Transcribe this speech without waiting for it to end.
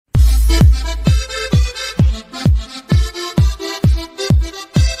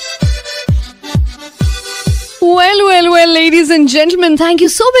Ladies and gentlemen, thank you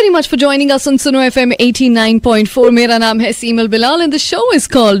so very much for joining us on Suno FM 89.4. मेरा नाम है सीमल Bilal and the show is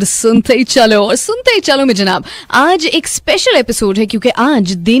called सुनते ही चलो. और सुनते ही चलो में जनाब आज एक स्पेशल एपिसोड है क्योंकि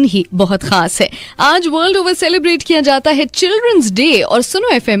आज दिन ही बहुत खास है. आज वर्ल्ड ओवर सेलिब्रेट किया जाता है चिल्ड्रंस डे और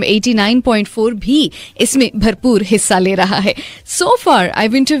सुनो FM 89.4 भी इसमें भरपूर हिस्सा ले रहा है. So far,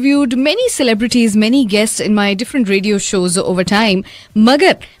 I've interviewed many celebrities, many guests in my different radio shows over time.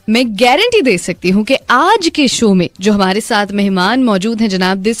 मगर मैं गारंटी दे सकती हूँ कि आज के शो में जो हमारे साथ मेहमान मौजूद हैं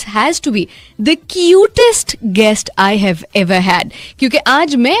जनाब, this has to be the cutest guest I have ever had. क्योंकि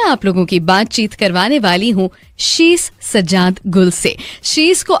आज मैं आप लोगों की बातचीत करवाने वाली हूँ शीस सज्जाद गुल से.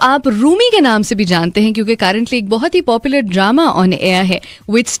 शीस को आप रूमी के नाम से भी जानते हैं क्योंकि करंटली एक बहुत ही पॉपुलर ड्रामा ऑन एयर है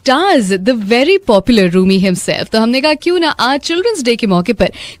विच stars the very popular Rumi himself. तो हमने कहा क्यों ना आज चिल्ड्रंस डे के मौके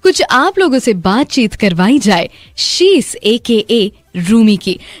पर कुछ आप लोगों से बातचीत करवाई जाए शीस AKA रूमी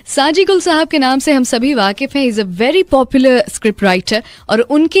की. साजी गुल साहब के नाम से हम सभी वाकिफ हैं. Is a very popular script writer और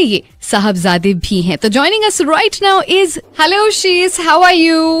उनके ये साहबजादे भी हैं. तो joining us right now is hello शीस, how are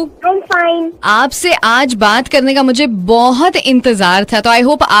you? I am fine. आपसे आज बात करने का मुझे बहुत इंतजार था, तो आई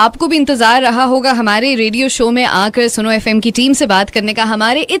होप आपको भी इंतजार रहा होगा हमारे रेडियो शो में आकर सुनो FM की टीम से बात करने का.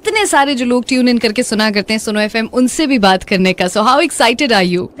 हमारे इतने सारे जो लोग ट्यून इन करके सुना करते हैं सुनो FM, उनसे भी बात करने का. So how excited are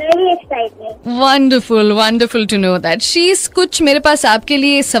you? Very excited. Wonderful, wonderful to know that. शीस, कुछ मेरे पास आपके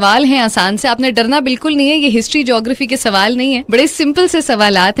लिए सवाल हैं आसान से. आपने डरना बिल्कुल नहीं है, ये हिस्ट्री ज्योग्राफी के सवाल नहीं है, बड़े सिंपल से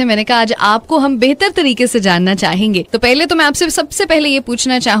सवालात हैं. मैंने कहा आज आपको हम बेहतर तरीके से जानना चाहेंगे. तो पहले तो मैं आपसे सबसे पहले ये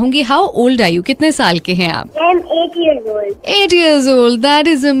पूछना चाहूंगी, हाउ ओल्ड आर यू? कितने साल के हैं आप? I am 8 years old. 8 years old, that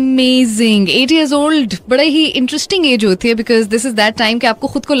is amazing. 8 years old बड़ा ही इंटरेस्टिंग एज होती है because this is that time कि आपको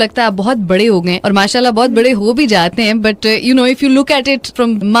खुद को लगता है आप बहुत बड़े हो गए और माशाल्लाह बहुत बड़े हो भी जाते हैं. But you know if you look at it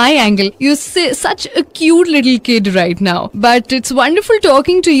from my angle you से सच a cute little kid right now. But it's wonderful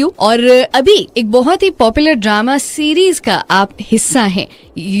talking to you. और अभी एक बहुत ही पॉपुलर ड्रामा सीरीज का आप हिस्सा हैं.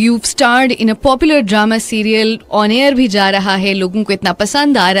 You've starred in a popular drama serial, on air भी जा रहा है, लोगों को इतना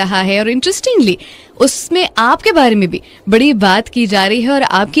पसंद आ रहा है और इंटरेस्टिंगली उसमें आपके बारे में भी बड़ी बात की जा रही है और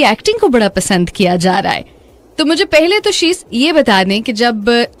आपकी एक्टिंग को बड़ा पसंद किया जा रहा है. तो मुझे पहले तो शीस ये बता दें कि जब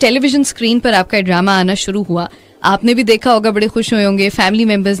टेलीविजन स्क्रीन पर आपका ड्रामा आना शुरू हुआ आपने भी देखा होगा, बड़े खुश हुए होंगे, फैमिली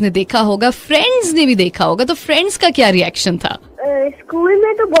मेंबर्स ने देखा होगा, फ्रेंड्स ने भी देखा होगा. तो फ्रेंड्स का क्या रिएक्शन था? स्कूल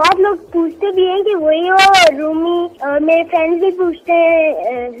में तो बहुत लोग पूछते भी हैं कि वही हो रूमी. मेरे फ्रेंड्स भी पूछते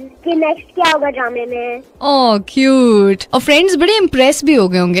हैं कि नेक्स्ट क्या होगा ड्रामे में. ओह क्यूट. और फ्रेंड्स बड़े इम्प्रेस भी हो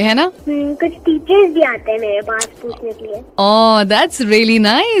गए होंगे है ना? कुछ टीचर्स भी आते हैं मेरे पास पूछने के लिए. Oh that's really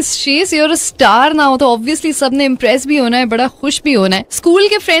nice. शीस, you are a star now, तो ऑब्वियसली सबने इम्प्रेस भी होना है, बड़ा खुश भी होना है. स्कूल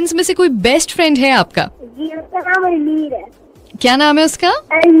के फ्रेंड्स में से कोई बेस्ट फ्रेंड है आपका? जी, उसका नाम अलमीर है. क्या नाम है उसका?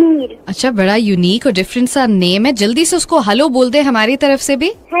 अलमीर. अच्छा, बड़ा यूनिक और डिफरेंट सा नेम है. जल्दी से उसको हेलो बोल दे हमारी तरफ से भी.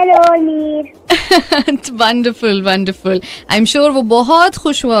 Hello अलमीर. Wonderful, wonderful. I am sure वो बहुत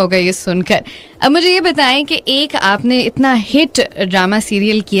खुश हुआ होगा ये सुनकर. अब मुझे ये बताएं कि एक आपने इतना हिट ड्रामा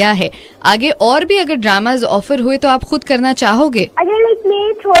सीरियल किया है, आगे और भी अगर ड्रामाज ऑफर हुए तो आप खुद करना चाहोगे? अगर लाइक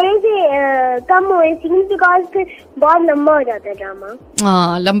मेरे थोड़े से कम हुए सीन्स बिकॉज फिर बहुत लंबा हो जाता है ड्रामा.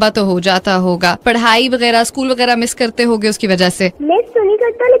 हाँ, लंबा तो हो जाता होगा. पढ़ाई वगैरह, स्कूल वगैरह मिस करते होगे उसकी वजह से? मिस तो नहीं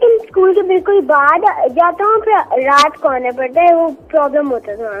करता लेकिन स्कूल के बिल्कुल बाद जाता हूँ, फिर रात को आना पड़ता है, वो प्रॉब्लम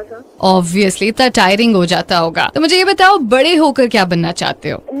होता है थोड़ा सा. ऑब्वियसली इतना टायरिंग हो जाता होगा. तो मुझे ये बताओ, बड़े होकर क्या बनना चाहते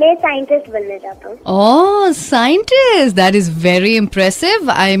हो? मैं साइंटिस्ट बनना चाहता हूँ. ओह scientist, that is very impressive.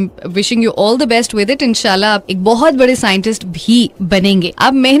 I am wishing you all the best with it. इंशाल्लाह आप एक बहुत बड़े साइंटिस्ट भी बनेंगे.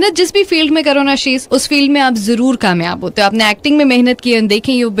 आप मेहनत जिस भी फील्ड में करो ना शीस, उस फील्ड में आप जरूर कामयाब होते हो. आपने एक्टिंग में मेहनत की,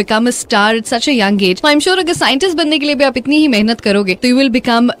 देखें you become a star at such a young age. I am sure अगर साइंटिस्ट बनने के लिए भी आप इतनी ही मेहनत करोगे तो you will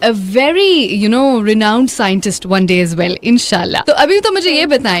become a very you know renowned scientist one day as well इंशाल्लाह. तो अभी तो मुझे ये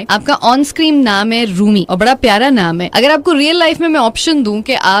बताएं, आपका ऑन स्क्रीन नाम है रूमी और बड़ा प्यारा नाम है. अगर आपको रियल लाइफ में मैं ऑप्शन दूं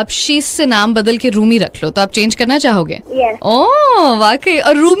कि आप शीस से नाम बदल के रूमी रख लो तो आप चेंज करना चाहोगे? Yes. ओह वाकई.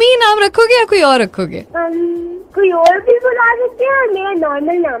 और रूमी ही नाम रखोगे या कोई और रखोगे? कोई और भी बुला सकते हैं और मेरा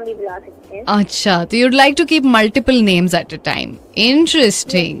नॉर्मल नाम भी बुला सकते हैं. अच्छा, तो you'd like to keep multiple names at a time.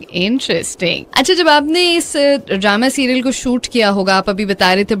 Interesting, interesting. अच्छा, जब आपने इस ड्रामा सीरियल को शूट किया होगा, आप अभी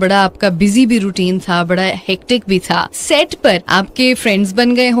बता रहे थे बड़ा आपका बिजी भी रूटीन था, बड़ा हेक्टिक भी था. सेट पर आपके फ्रेंड्स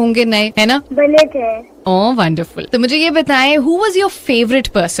बन गए होंगे नए, है ना? बने थे. ओह वंडरफुल. तो मुझे ये बताएं, who was your favourite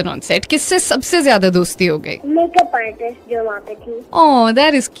person on set? किससे सबसे ज्यादा दोस्ती हो गई? मेकअप आर्टिस्ट जो वहाँ पे थी. Oh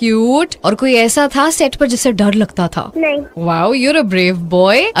that is cute. और कोई ऐसा था सेट पर जिससे डर लगता था? नहीं. Wow, you are a brave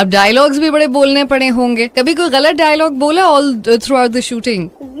boy. अब डायलॉग्स भी बड़े बोलने पड़े होंगे. कभी कोई गलत डायलॉग बोला all through out the shooting?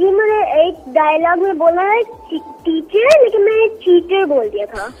 जी, मैंने एक डायलॉग में बोला है टीचर, लेकिन मैंने चीटर बोल दिया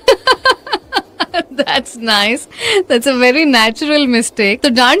था. That's nice. That's a very natural mistake. तो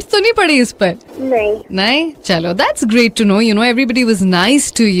डांट तो नहीं पड़ी इस पर? नहीं चलो, that's great to know. You know, everybody was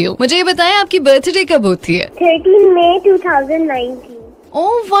nice to you. मुझे ये बताएं आपकी बर्थडे कब होती है? 13 May 2019.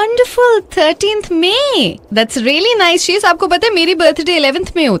 Oh, wonderful. 13th May. That's really nice. शीस, आपको पता है मेरी बर्थडे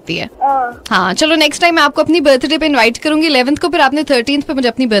 11th में होती है. हाँ, चलो नेक्स्ट टाइम मैं आपको अपनी बर्थडे पे इनवाइट करूंगी 11th को, फिर आपने 13th पे मुझे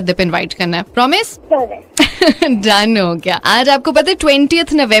अपनी बर्थडे पे इनवाइट करना है. प्रॉमिस? डन हो गया. आज आपको पता है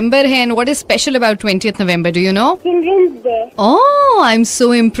 20th November है, and what is special about 20th November? Do you know? Children's Day. Oh, I'm so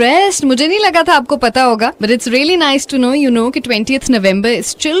impressed. मुझे नहीं लगा था आपको पता होगा, but it's really nice to know, you know, कि 20th November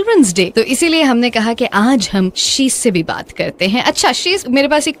is Children's Day. तो इसीलिए हमने कहा कि आज हम शीस से भी बात करते हैं. अच्छा शीस, मेरे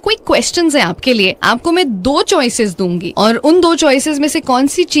पास एक क्विक क्वेश्चंस है आपके लिए. आपको मैं 2 चॉइसेस दूंगी और उन 2 चॉइसेस में से कौन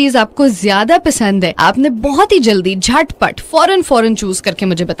सी चीज आपको ज्यादा पसंद है आपने बहुत ही जल्दी झटपट फौरन चूज करके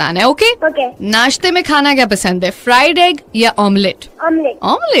मुझे बताना है. ओके? नाश्ते में खाना क्या पसंद है, फ्राइड एग या ऑमलेट?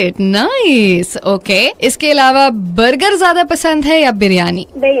 ऑमलेट. नाइस. ओके. इसके अलावा बर्गर ज्यादा पसंद है या बिरयानी?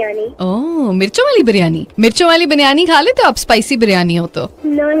 बिरयानी. ओह, मिर्चों वाली बिरयानी. मिर्चों वाली बिरयानी खा लेते हो आप? स्पाइसी बिरयानी हो तो?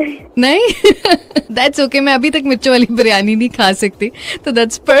 नहीं. That's okay. मैं अभी तक मिर्चों वाली बिरयानी नहीं खा सकती, तो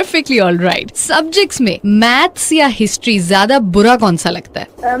that's perfectly all right. Subjects में मैथ्स या हिस्ट्री ज्यादा बुरा कौन सा लगता है?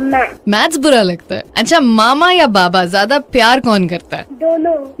 मैथ्स बुरा लगता है. अच्छा, मामा या बाबा ज्यादा प्यार कौन करता है?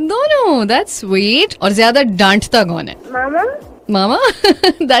 दोनों. That's sweet. और ज्यादा डांटता कौन है? मामा.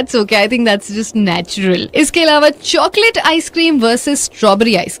 That's okay. I think that's just natural. इसके अलावा chocolate ice cream versus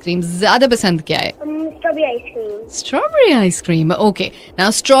strawberry ice cream ज्यादा पसंद क्या है? Strawberry ice cream. Okay.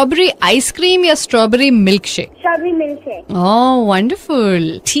 Now strawberry ice cream या strawberry milk shake? Strawberry milk shake. ओह,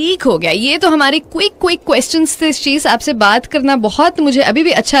 वंडरफुल. ठीक हो गया. ये तो हमारे क्विक क्वेश्चंस थे. इस चीज आपसे बात करना बहुत मुझे अभी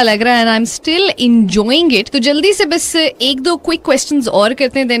भी अच्छा लग रहा है, and I am still enjoying it. तो जल्दी से बस 1-2 क्विक क्वेश्चंस और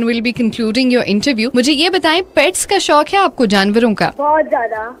करते हैं, then will be concluding your interview. मुझे ये बताएं, पेट्स का शौक है आपको, जानवरों का? बहुत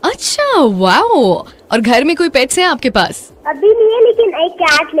ज्यादा. अच्छा, वाओ. और घर में कोई पेट्स हैं आपके पास? अभी नहीं है, लेकिन एक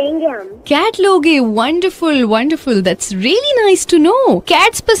कैट लेंगे हम. कैट लोगे? Wonderful. That's really nice to know.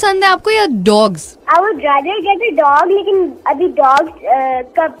 Cats पसंद है आपको या dogs? I would rather get a dog, लेकिन अभी डॉग्स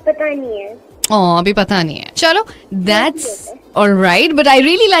का पता नहीं है. अभी पता नहीं है. चलो, that's alright, but I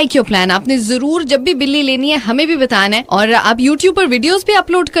really like your plan. आपने जरूर जब भी बिल्ली लेनी है हमें भी बताना है. और आप YouTube पर वीडियोस भी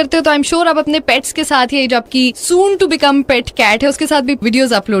अपलोड करते हो, तो आई एम श्योर आप अपने पेट्स के साथ, ये जो आपकी soon to become pet cat है, उसके साथ भी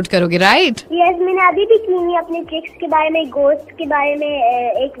वीडियोस अपलोड करोगे, राइट? यस, मैंने अभी भी की अपने चिक्स के बारे में, गोस्ट के बारे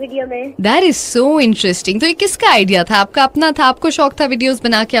में एक वीडियो में. That is so interesting. तो ये किसका आइडिया था? आपका अपना था? आपको शौक था वीडियोस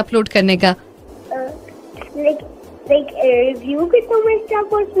बना के अपलोड करने का? रिव्यू करता हूँ मैं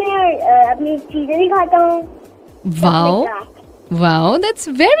स्टफ उसमें, और अपनी चीजें भी खाता हूँ. Wow, that's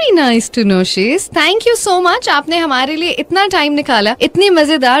very nice to know शीस. Thank you so much. आपने हमारे लिए इतना टाइम निकाला, इतनी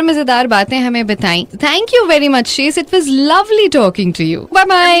मजेदार बातें हमें बताई. थैंक यू वेरी मच शीस. It was lovely talking to you. Bye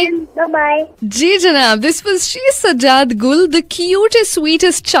bye. जी जनाब, दिस वाज शीस सज्जाद गुल, the cutest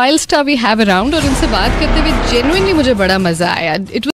sweetest child star we have around. और इनसे बात करते हुए जेन्युइनली मुझे बड़ा मजा आया. इट